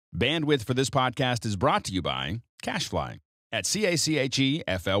Bandwidth for this podcast is brought to you by CacheFly at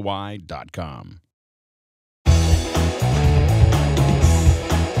CACHEFLY.com.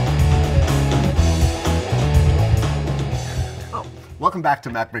 Welcome back to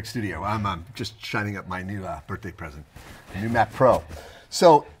MacBreak Studio. I'm just shining up my new birthday present, a new Mac Pro.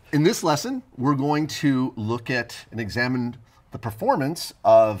 So in this lesson, we're going to look at and examine the performance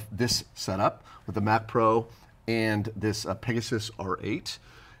of this setup with the Mac Pro and this Pegasus R8.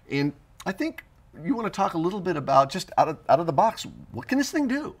 And I think you want to talk a little bit about, just out of the box, what can this thing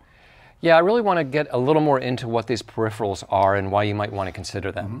do? Yeah, I really want to get a little more into what these peripherals are and why you might want to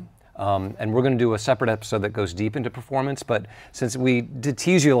consider them. And we're going to do a separate episode that goes deep into performance, but since we did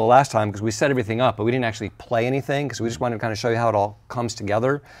tease you the last time because we set everything up, but we didn't actually play anything because we just wanted to kind of show you how it all comes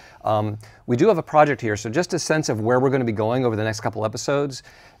together. We do have a project here, so just a sense of where we're going to be going over the next couple episodes.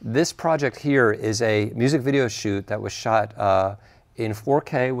 This project here is a music video shoot that was shot in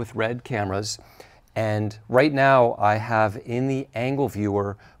 4K with RAID cameras, and right now I have in the angle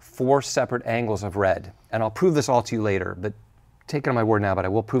viewer 4 separate angles of RAID, and I'll prove this all to you later, but take it on my word now, but I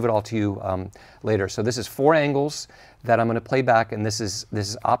will prove it all to you later. So this is 4 angles that I'm going to play back, and this is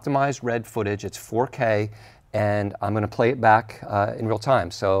optimized RAID footage. It's 4K, and I'm going to play it back in real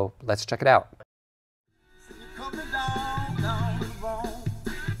time. So let's check it out.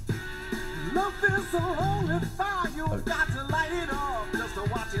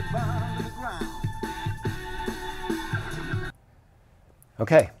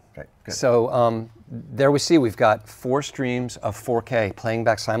 Okay. Okay, good. So there we see we've got 4 streams of 4K playing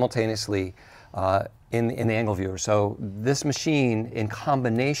back simultaneously in the angle viewer. So this machine, in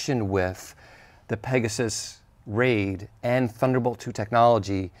combination with the Pegasus RAID and Thunderbolt 2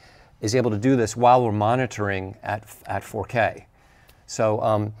 technology, is able to do this while we're monitoring at 4K.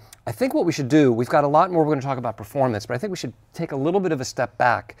 So I think what we should do, we've got a lot more we're going to talk about performance, but I think we should take a little bit of a step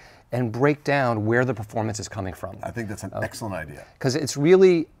back and break down where the performance is coming from. I think that's an excellent idea. Because it's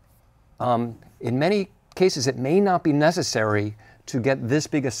really, in many cases, it may not be necessary to get this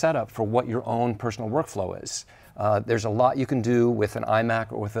big a setup for what your own personal workflow is. There's a lot you can do with an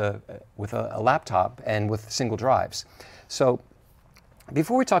iMac or with a laptop and with single drives. So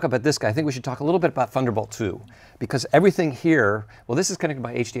before we talk about this guy, I think we should talk a little bit about Thunderbolt 2, because everything here, well, this is connected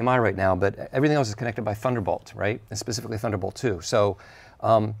by HDMI right now, but everything else is connected by Thunderbolt, right? And specifically Thunderbolt 2. So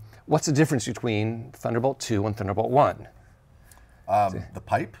what's the difference between Thunderbolt 2 and Thunderbolt 1? The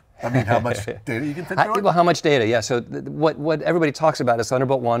pipe? I mean, how much data you can fit through it? Well, how much data, yeah. So what everybody talks about is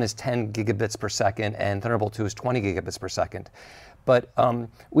Thunderbolt 1 is 10 gigabits per second and Thunderbolt 2 is 20 gigabits per second. But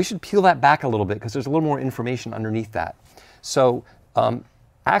we should peel that back a little bit because there's a little more information underneath that. So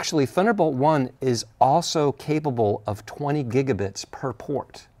actually, Thunderbolt 1 is also capable of 20 gigabits per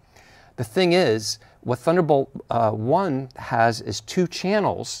port. The thing is, what Thunderbolt 1 has is 2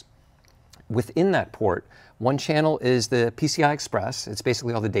 channels within that port. One channel is the PCI Express, it's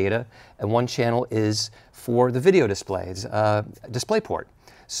basically all the data, and one channel is for the video display, it's a DisplayPort.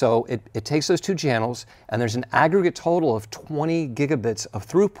 So it takes those 2 channels, and there's an aggregate total of 20 gigabits of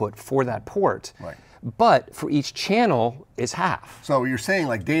throughput for that port. Right. But for each channel, it's half. So you're saying,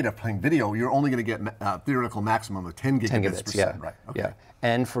 like data playing video, you're only going to get theoretical maximum of 10 gigabits per second, right? Okay. Yeah.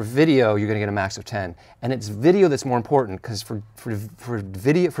 And for video, you're going to get a max of 10. And it's video that's more important, because for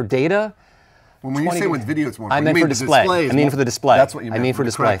data, when you say with video, it's more important. I meant for display. I mean for the display. That's what you meant. I mean for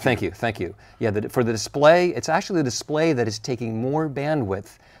display. Thank you. Thank you. Yeah, for the display, it's actually the display that is taking more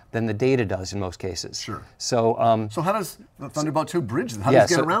bandwidth than the data does in most cases. Sure. So, so how does the Thunderbolt 2 bridge this? How does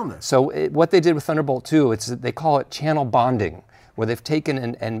it get around this? So what they did with Thunderbolt 2, they call it channel bonding, where they've taken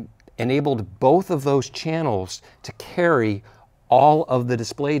and enabled both of those channels to carry all of the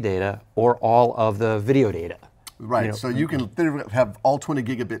display data or all of the video data. Right, you know, so you can have all 20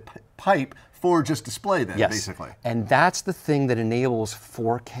 gigabit pipe for just display then, yes. Basically. And that's the thing that enables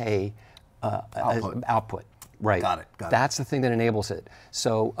 4K output. Right. Got it. That's the thing that enables it.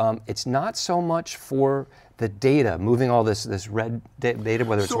 So it's not so much for the data, moving all this RAID data,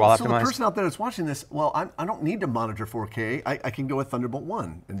 whether it's well optimized. So the person out there that's watching this, well, I don't need to monitor 4K. I can go with Thunderbolt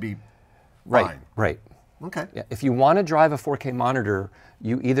 1 and be fine. Right. Okay. Yeah. If you want to drive a 4K monitor,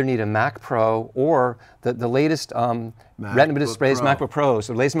 you either need a Mac Pro or the latest Retina displays, MacBook Pros,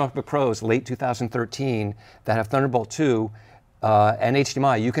 the latest MacBook Pros, late 2013, that have Thunderbolt 2 and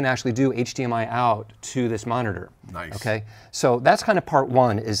HDMI. You can actually do HDMI out to this monitor. Nice. Okay. So that's kind of part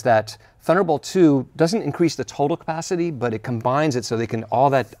one, is that Thunderbolt 2 doesn't increase the total capacity, but it combines it so they can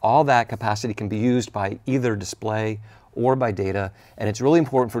all that capacity can be used by either display or by data, and it's really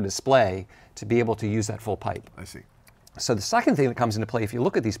important for display to be able to use that full pipe. I see. So the second thing that comes into play, if you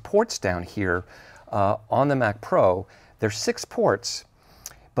look at these ports down here on the Mac Pro, there's 6 ports,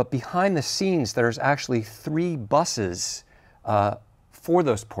 but behind the scenes, there's actually 3 buses for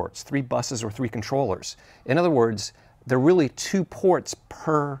those ports, 3 buses or 3 controllers. In other words, there are really 2 ports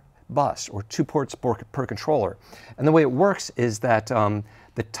per bus, or 2 ports per controller. And the way it works is that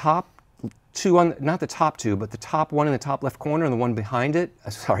the top 2, not the top 2, but the top one in the top left corner and the one behind it,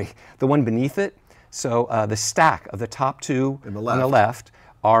 the one beneath it. So the stack of the top 2 on the left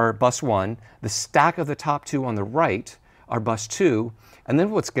are bus 1. The stack of the top 2 on the right are bus 2. And then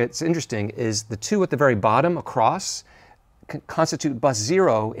what gets interesting is the 2 at the very bottom across constitute bus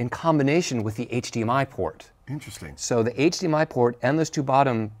 0 in combination with the HDMI port. Interesting. So the HDMI port and those 2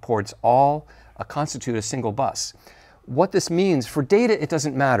 bottom ports all constitute a single bus. What this means, for data, it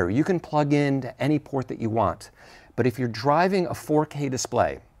doesn't matter. You can plug in to any port that you want. But if you're driving a 4K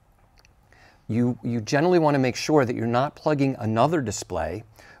display, you generally want to make sure that you're not plugging another display,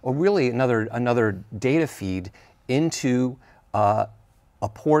 or really another data feed, into a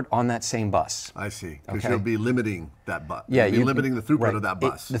port on that same bus. I see, because you'll be limiting that bus. Yeah, you'll be limiting the throughput of that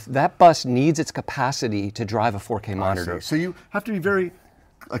bus. That bus needs its capacity to drive a 4K monitor. So you have to be very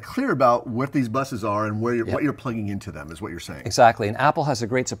clear about what these buses are and where what you're plugging into them, is what you're saying. Exactly, and Apple has a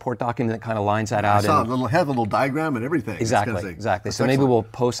great support document that kind of lines that out. I saw it had a little diagram and everything. Exactly, exactly. So maybe we'll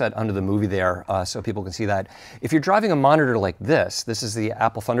post that under the movie there so people can see that. If you're driving a monitor like this is the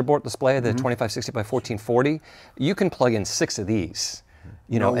Apple Thunderbolt display, the 2560 by 1440, you can plug in 6 of these.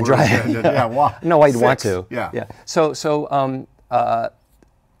 You know, and drive. No, why you'd want to. Yeah. So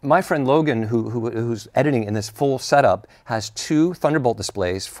my friend Logan, who's editing in this full setup, has 2 Thunderbolt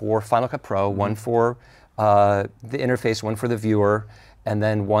displays for Final Cut Pro, one for the interface, one for the viewer, and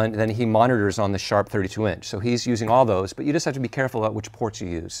then he monitors on the Sharp 32-inch. So he's using all those, but you just have to be careful about which ports you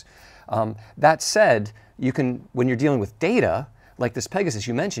use. That said, you can, when you're dealing with data, like this Pegasus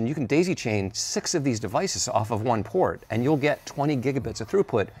you mentioned, you can daisy chain 6 of these devices off of 1 port, and you'll get 20 gigabits of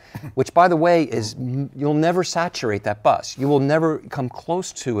throughput, which, by the way, is you'll never saturate that bus. You will never come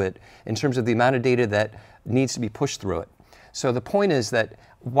close to it in terms of the amount of data that needs to be pushed through it. So the point is that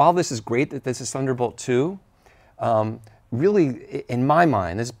while this is great that this is Thunderbolt 2, really, in my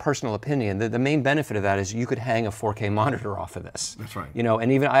mind, this is personal opinion, the main benefit of that is you could hang a 4K monitor off of this. That's right. You know,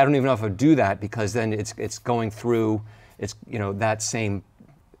 and even I don't even know if I'd do that, because then it's going through. It's that same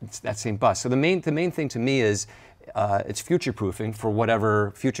bus. So the main thing to me is it's future proofing for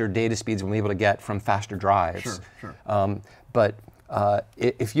whatever future data speeds we'll be able to get from faster drives. Sure. But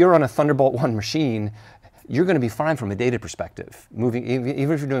if you're on a Thunderbolt 1 machine, you're going to be fine from a data perspective. Moving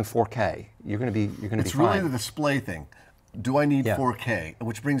even if you're doing 4K, you're going to be fine. It's really the display thing. Do I need 4K?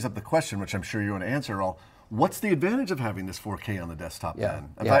 Which brings up the question, which I'm sure you want to answer all. What's the advantage of having this 4K on the desktop then?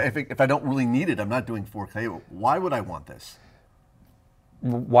 If I don't really need it, I'm not doing 4K, why would I want this?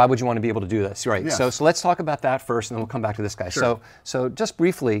 Why would you want to be able to do this? Right. Yes. So let's talk about that first, and then we'll come back to this guy. Sure. So just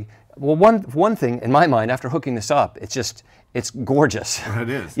briefly, well, one thing in my mind after hooking this up, it's gorgeous. It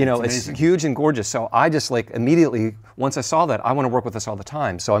is. You know, it's huge and gorgeous. So I just immediately, once I saw that, I want to work with this all the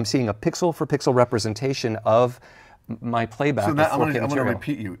time. So I'm seeing a pixel for pixel representation of my playback. So I'm going to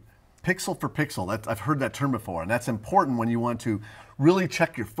repeat you. Pixel for pixel, I've heard that term before, and that's important when you want to really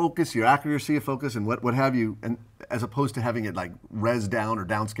check your focus, your accuracy of focus, and what have you, and as opposed to having it like res down or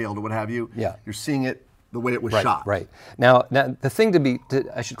downscaled or what have you. Yeah. You're seeing it the way it was shot. Right. Now the thing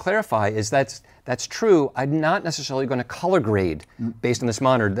I should clarify is that's true. I'm not necessarily going to color grade based on this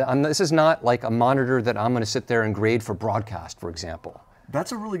monitor. This is not like a monitor that I'm going to sit there and grade for broadcast, for example.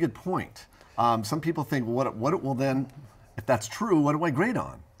 That's a really good point. Some people think, well, then, if that's true, what do I grade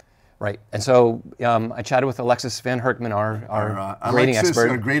on? Right, and so I chatted with Alexis Van Herkman, our grading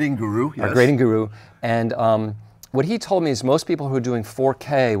expert. Our grading guru, yes. Our grading guru, and what he told me is most people who are doing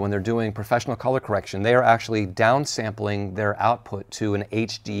 4K, when they're doing professional color correction, they are actually downsampling their output to an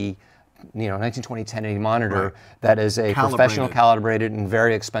HD 1920 1080 monitor that is a professional calibrated and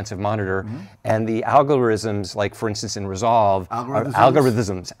very expensive monitor. And the algorithms, like for instance in Resolve, are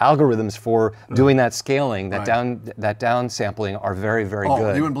algorithms for doing that scaling, that downsampling are very, very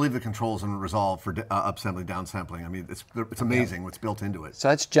good. You wouldn't believe the controls in Resolve for upsampling, downsampling. I mean, it's amazing what's built into it. So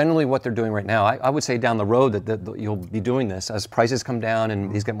that's generally what they're doing right now. I would say down the road that you'll be doing this as prices come down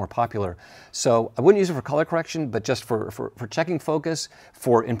and these get more popular. So I wouldn't use it for color correction, but just for checking focus,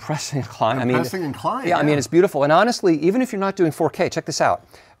 for impressing client. I mean, it's beautiful. And honestly, even if you're not doing 4K, check this out.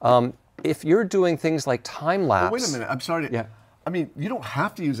 If you're doing things like time lapse. Wait a minute, I'm sorry. I mean, you don't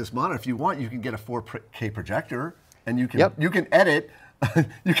have to use this monitor. If you want, you can get a 4K projector, and you can edit.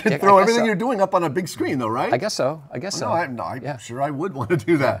 You can throw everything you're doing up on a big screen, though, right? I guess so. I'm sure I would want to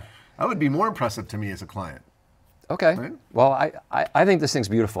do that. That would be more impressive to me as a client. Okay. Right? Well, I think this thing's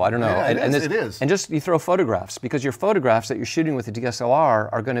beautiful. I don't know. Yeah, and it is. And just you throw photographs, because your photographs that you're shooting with the DSLR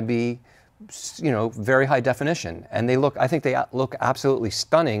are going to be, very high definition, and I think they look absolutely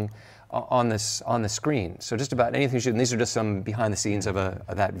stunning on the screen. So just about anything you're shooting. These are just some behind the scenes of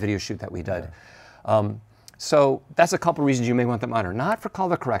that video shoot that we did. So that's a couple reasons you may want the monitor. Not for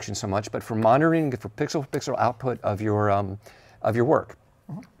color correction so much, but for monitoring, for pixel output of your work.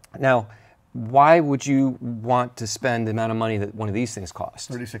 Now, why would you want to spend the amount of money that one of these things costs?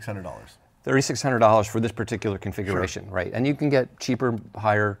 $3,600. $3,600 for this particular configuration, right? And you can get cheaper,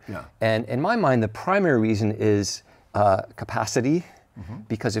 higher. Yeah. And in my mind, the primary reason is capacity,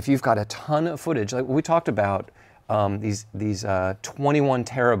 because if you've got a ton of footage, like we talked about, these 21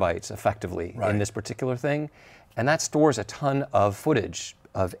 terabytes effectively in this particular thing, and that stores a ton of footage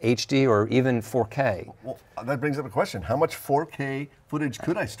of HD or even 4K. Well, that brings up a question. How much 4K footage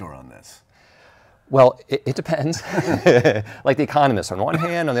could I store on this? Well, it depends. Like The Economist on one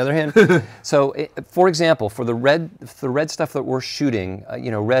hand, on the other hand. So, for example, for the red stuff that we're shooting,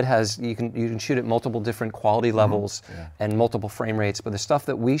 red has you can shoot at multiple different quality levels and multiple frame rates. But the stuff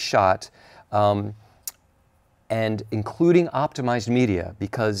that we shot, and including optimized media,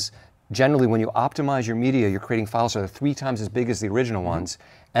 because generally when you optimize your media, you're creating files that are 3 times as big as the original ones,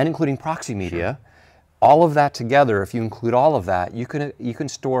 and including proxy media. All of that together, if you include all of that, you can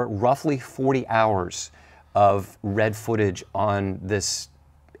store roughly 40 hours of red footage on this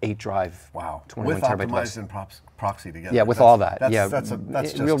 8-drive. Wow. 21 with terabyte optimized device. and proxy together. Yeah, with all that.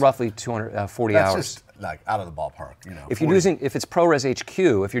 That's just real roughly 240 that's hours. Just like out of the ballpark, If you're if it's ProRes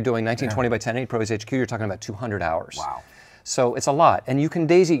HQ, if you're doing 1920 by 1080 ProRes HQ, you're talking about 200 hours. Wow. So it's a lot, and you can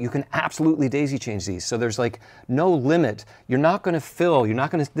absolutely daisy change these. So there's like no limit. You're not going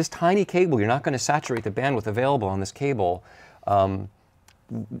to this tiny cable, you're not going to saturate the bandwidth available on this cable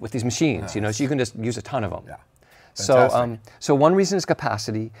with these machines. So you can just use a ton of them. Yeah. So one reason is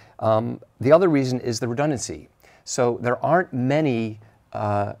capacity. The other reason is the redundancy. So there aren't many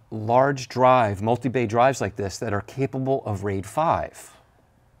large drive, multi-bay drives like this that are capable of RAID 5.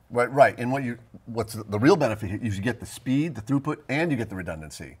 Right, and what's the real benefit is you get the speed, the throughput, and you get the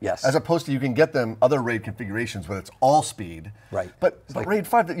redundancy. Yes. As opposed to you can get them other RAID configurations where it's all speed. Right. But RAID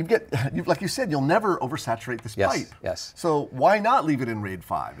 5, that like you said, you'll never oversaturate this pipe. Yes. So why not leave it in RAID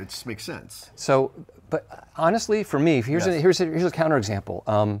 5? It just makes sense. So, but honestly, for me, here's a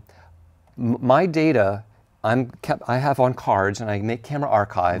counterexample. My data, I have on cards, and I make camera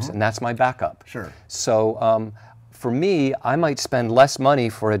archives, and that's my backup. Sure. So. For me, I might spend less money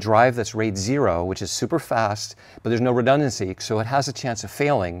for a drive that's RAID 0, which is super fast, but there's no redundancy, so it has a chance of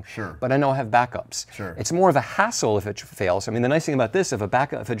failing. Sure. But I know I have backups. Sure. It's more of a hassle if it fails. I mean, the nice thing about this, if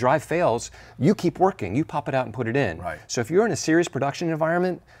a drive fails, you keep working. You pop it out and put it in. Right. So if you're in a serious production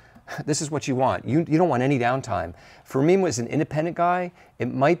environment, this is what you want. You don't want any downtime. For me, as an independent guy,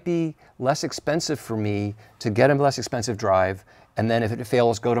 it might be less expensive for me to get a less expensive drive, and then if it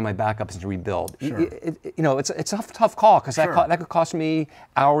fails, go to my backups and rebuild. Sure. It's a tough call, because that could cost me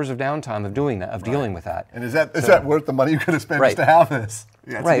hours of downtime of doing that, of dealing with that. And is that worth the money you could have spent just to have this?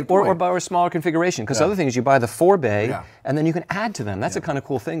 Yeah, right, or buy a smaller configuration, because the other thing is you buy the 4-bay, and then you can add to them. That's the kind of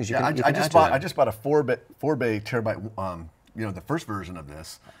cool things you can add to them. I just bought a 4-bay terabyte, the first version of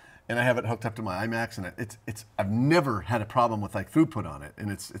this, and I have it hooked up to my iMacs, and I've never had a problem with like throughput on it, and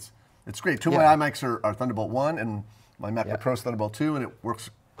it's great. Two of my iMacs are Thunderbolt 1, and my MacBook Pro is Thunderbolt 2, and it works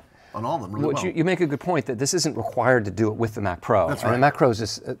on all of them really well. You make a good point that this isn't required to do it with the Mac Pro. That's right. The Mac Pro is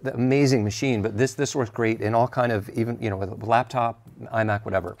this amazing machine, but this works great in all kind of, even with a laptop, iMac,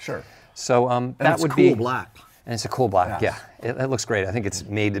 whatever. Sure. So that would be cool black. And it's a cool black. Yes. Yeah. It looks great. I think it's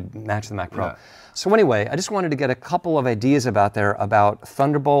made to match the Mac Pro. Yeah. So anyway, I just wanted to get a couple of ideas about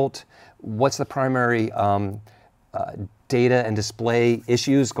Thunderbolt. What's the primary data and display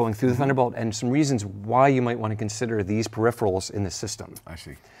issues going through the Thunderbolt, and some reasons why you might want to consider these peripherals in the system. I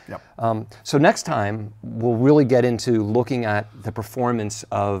see. Yep. So next time, we'll really get into looking at the performance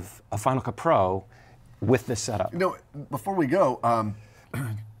of a Final Cut Pro with this setup. Before we go,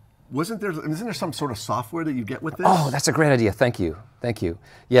 isn't there some sort of software that you get with this? Oh, that's a great idea. Thank you. Thank you.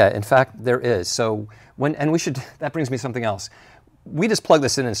 Yeah, in fact, there is. So that brings me to something else. We just plugged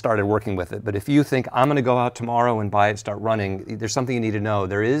this in and started working with it, but if you think, I'm going to go out tomorrow and buy it and start running, there's something you need to know.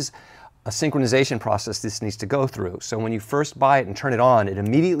 There is a synchronization process this needs to go through. So when you first buy it and turn it on, it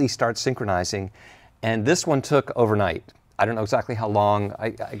immediately starts synchronizing, and this one took overnight. I don't know exactly how long. I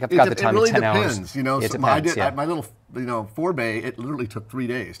got the time in 10 hours. It really depends. My little 4-bay, it literally took 3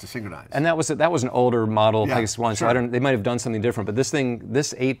 days to synchronize. And that was an older model, Pegasus 1, so they might have done something different. But this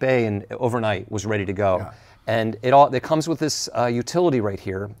 8-bay and overnight was ready to go. Yeah. And it comes with this utility right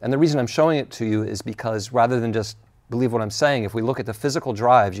here. And the reason I'm showing it to you is because rather than just believe what I'm saying, if we look at the physical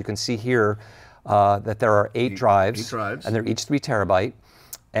drives, you can see here that there are eight drives, and they're each 3 terabyte.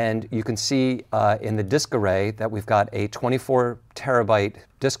 And you can see in the disk array that we've got a 24 terabyte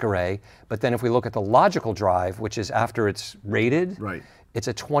disk array. But then if we look at the logical drive, which is after it's rated, it's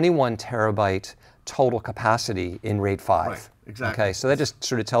a 21 terabyte total capacity in RAID 5. Right, exactly. Okay, so that just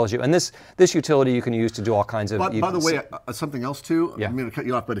sort of tells you. And this utility you can use to do all kinds of. By the way, something else too. I'm going to cut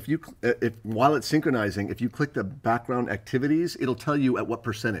you off, but while it's synchronizing, if you click the background activities, it'll tell you at what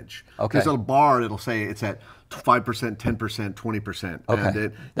percentage. Okay. There's a bar. It'll say it's at 5%, 10%, 20%.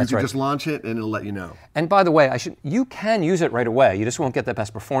 Okay. And you can just launch it, and it'll let you know. And by the way, you can use it right away. You just won't get the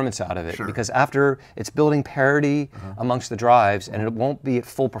best performance out of it because after it's building parity amongst the drives, and it won't be at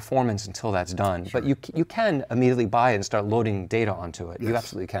full performance until that's done. But you can immediately buy it and start loading data onto it. Yes, you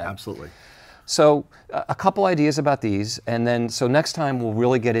absolutely can. Absolutely. So a couple ideas about these, and then so next time we'll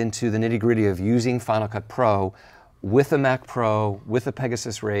really get into the nitty-gritty of using Final Cut Pro with a Mac Pro, with a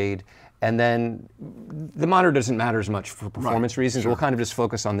Pegasus RAID, and then the monitor doesn't matter as much for performance reasons. We'll kind of just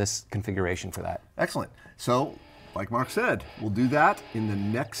focus on this configuration for that. Excellent. So, like Mark said, we'll do that in the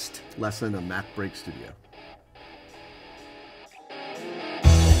next lesson of MacBreak Studio.